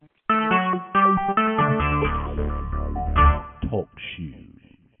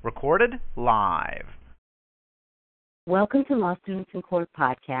recorded live. Welcome to Law Students in Court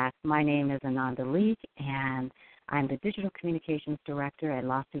podcast. My name is Ananda Leek, and I'm the Digital Communications Director at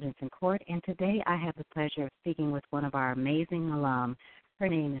Law Students in Court. And today I have the pleasure of speaking with one of our amazing alum. Her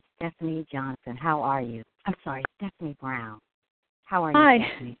name is Stephanie Johnson. How are you? I'm sorry, Stephanie Brown. How are you,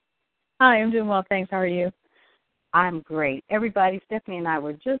 Stephanie? Hi, I'm doing well, thanks. How are you? I'm great. Everybody, Stephanie and I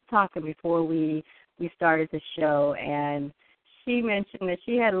were just talking before we started the show, and she mentioned that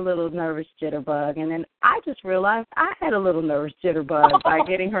she had a little nervous jitterbug, and then I just realized I had a little nervous jitterbug by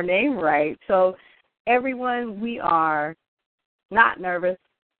getting her name right. So, everyone, we are not nervous.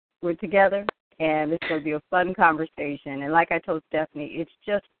 We're together, and it's going to be a fun conversation. And like I told Stephanie, it's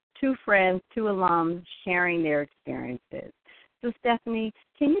just two friends, two alums sharing their experiences. So, Stephanie,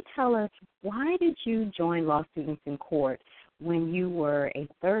 can you tell us, why did you join Law Students in Court when you were a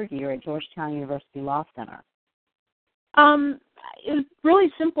third year at Georgetown University Law Center? It was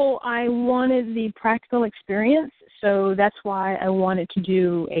really simple. I wanted the practical experience, so that's why I wanted to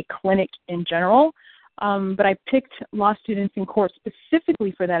do a clinic in general. But I picked Law Students in Court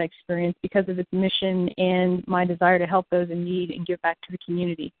specifically for that experience because of its mission and my desire to help those in need and give back to the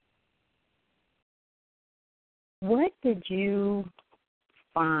community. What did you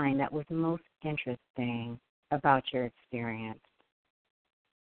find that was most interesting about your experience?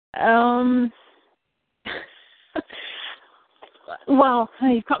 Well,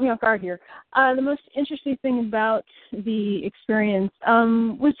 you caught me off guard here. The most interesting thing about the experience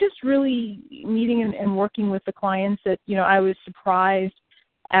was just really meeting and working with the clients that, I was surprised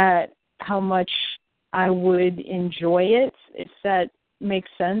at how much I would enjoy it, if that makes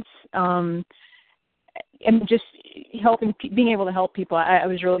sense. And just being able to help people, I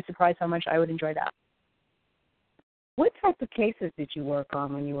was really surprised how much I would enjoy that. What type of cases did you work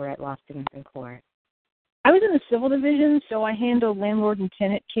on when you were at Law Students in Court? I was in the civil division, so I handled landlord and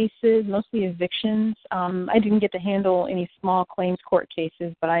tenant cases, mostly evictions. I didn't get to handle any small claims court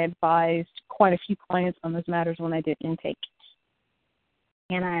cases, but I advised quite a few clients on those matters when I did intake.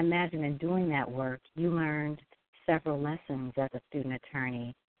 And I imagine in doing that work, you learned several lessons as a student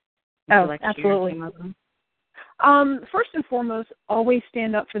attorney. Absolutely. First and foremost, always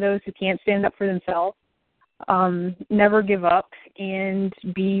stand up for those who can't stand up for themselves. Never give up, and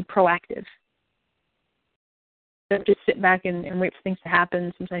be proactive. Don't just sit back and wait for things to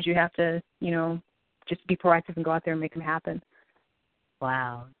happen. Sometimes you have to, just be proactive and go out there and make them happen.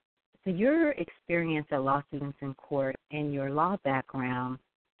 Wow. So your experience at Law Students in Court and your law background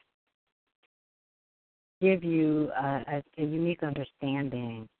give you a unique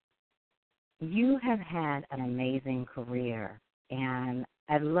understanding. You have had an amazing career, and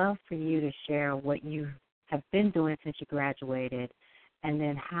I'd love for you to share what you have been doing since you graduated, and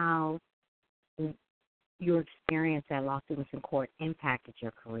then how your experience at Law Students in Court impacted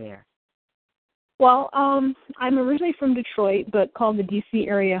your career. Well, I'm originally from Detroit, but called the D.C.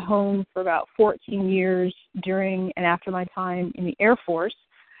 area home for about 14 years during and after my time in the Air Force,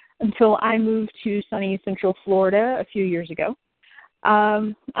 until I moved to sunny Central Florida a few years ago.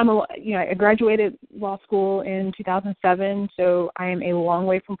 I graduated law school in 2007, so I am a long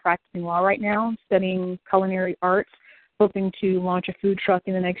way from practicing law right now, studying culinary arts, hoping to launch a food truck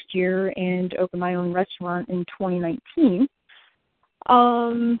in the next year and open my own restaurant in 2019.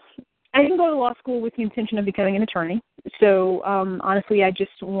 I didn't go to law school with the intention of becoming an attorney. So honestly, I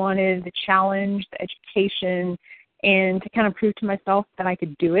just wanted the challenge, the education, and to kind of prove to myself that I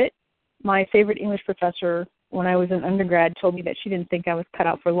could do it. My favorite English professor when I was an undergrad told me that she didn't think I was cut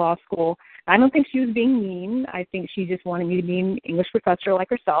out for law school. I don't think she was being mean. I think she just wanted me to be an English professor like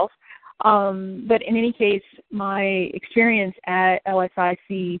herself. But in any case, my experience at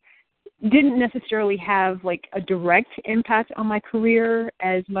LSIC didn't necessarily have like a direct impact on my career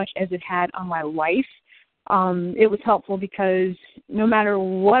as much as it had on my life. It was helpful because no matter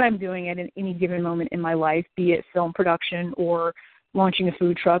what I'm doing at any given moment in my life, be it film production or launching a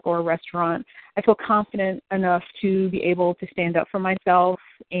food truck or a restaurant, I feel confident enough to be able to stand up for myself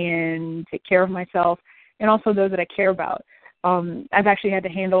and take care of myself and also those that I care about. I've actually had to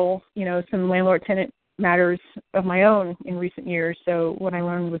handle, some landlord-tenant matters of my own in recent years, so what I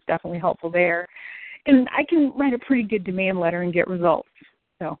learned was definitely helpful there. And I can write a pretty good demand letter and get results.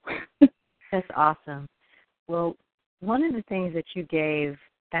 So that's awesome. Well, one of the things that you gave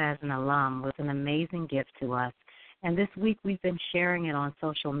as an alum was an amazing gift to us. And this week we've been sharing it on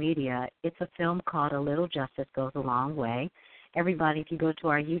social media. It's a film called A Little Justice Goes a Long Way. Everybody, if you go to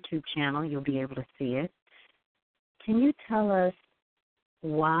our YouTube channel, you'll be able to see it. Can you tell us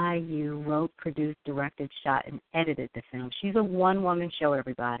why you wrote, produced, directed, shot, and edited the film? She's a one-woman show,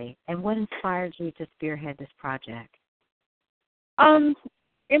 everybody. And what inspired you to spearhead this project?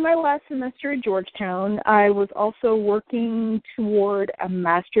 in my last semester at Georgetown, I was also working toward a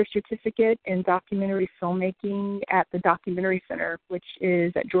master's certificate in documentary filmmaking at the Documentary Center, which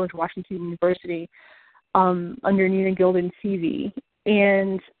is at George Washington University, under Nina Gilden CV.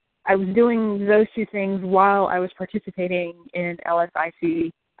 And I was doing those two things while I was participating in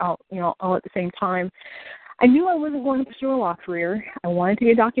LSIC, all at the same time. I knew I wasn't going to pursue a law career. I wanted to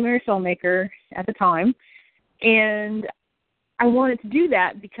be a documentary filmmaker at the time, and I wanted to do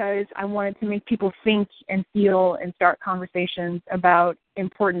that because I wanted to make people think and feel and start conversations about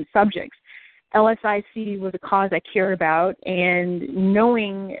important subjects. LSIC was a cause I cared about, and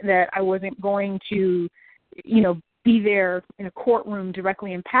knowing that I wasn't going to, be there in a courtroom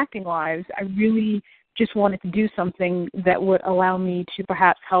directly impacting lives, I really just wanted to do something that would allow me to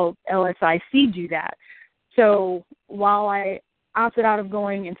perhaps help LSIC do that. So while I opted out of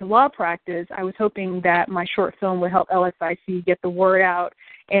going into law practice, I was hoping that my short film would help LSIC get the word out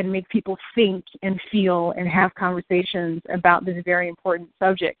and make people think and feel and have conversations about this very important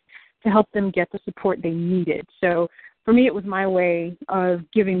subject to help them get the support they needed. So for me, it was my way of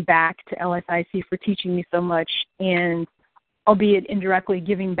giving back to LSIC for teaching me so much and, albeit indirectly,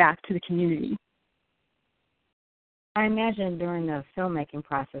 giving back to the community. I imagine during the filmmaking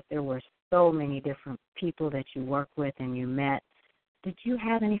process there were so many different people that you worked with and you met. Did you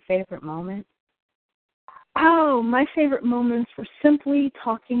have any favorite moments? Oh, my favorite moments were simply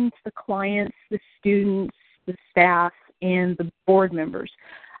talking to the clients, the students, the staff, and the board members.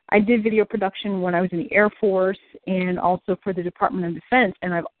 I did video production when I was in the Air Force and also for the Department of Defense,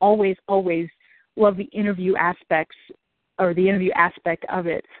 and I've always loved the interview aspect of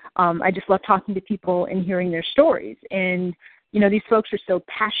it. I just love talking to people and hearing their stories. And, these folks are so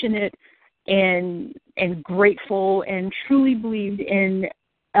passionate and grateful and truly believed in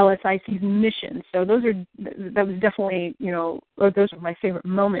LSIC's mission. So that was definitely, those were my favorite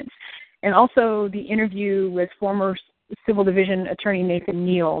moments. And also the interview with former Civil Division Attorney Nathan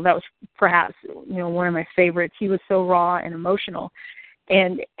Neal. That was perhaps, one of my favorites. He was so raw and emotional.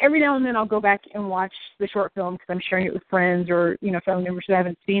 And every now and then I'll go back and watch the short film because I'm sharing it with friends or, family members who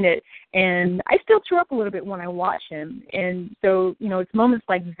haven't seen it. And I still tear up a little bit when I watch him. And so, it's moments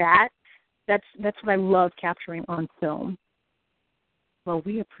like that. That's what I love capturing on film. Well,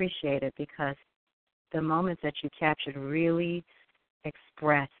 we appreciate it because the moments that you captured really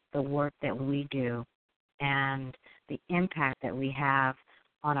express the work that we do and the impact that we have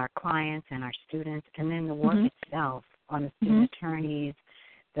on our clients and our students, and then the work itself on the student attorneys,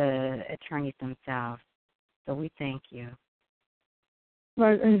 the attorneys themselves. So we thank you.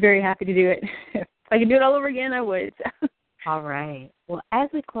 Well, I'm very happy to do it. If I could do it all over again, I would. All right. Well, as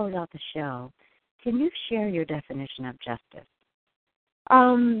we close out the show, can you share your definition of justice?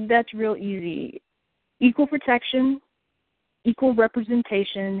 That's real easy. Equal protection, equal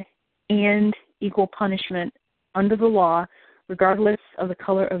representation, and equal punishment under the law, regardless of the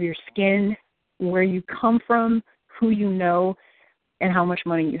color of your skin, where you come from, who you know, and how much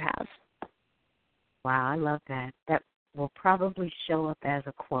money you have. Wow, I love that. That will probably show up as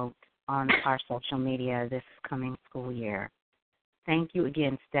a quote on our social media this coming school year. Thank you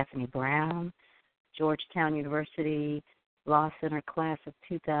again, Stephanie Brown, Georgetown University Law Center class of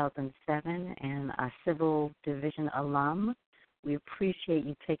 2007 and a Civil Division alum. We appreciate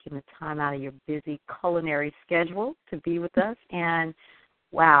you taking the time out of your busy culinary schedule to be with us. And,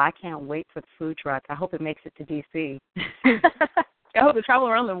 wow, I can't wait for the food truck. I hope it makes it to D.C. I hope to travel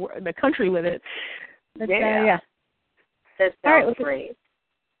around the country with it. Yeah. That sounds great.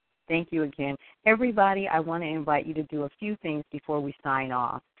 Thank you again. Everybody, I want to invite you to do a few things before we sign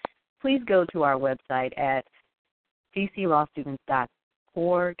off. Please go to our website at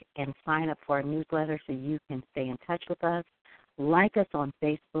dclawstudents.org and sign up for our newsletter so you can stay in touch with us. Like us on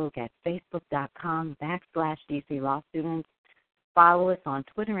Facebook at facebook.com/DC Law Students. Follow us on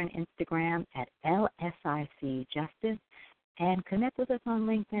Twitter and Instagram at LSIC Justice. And connect with us on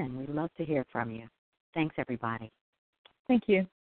LinkedIn. We'd love to hear from you. Thanks, everybody. Thank you.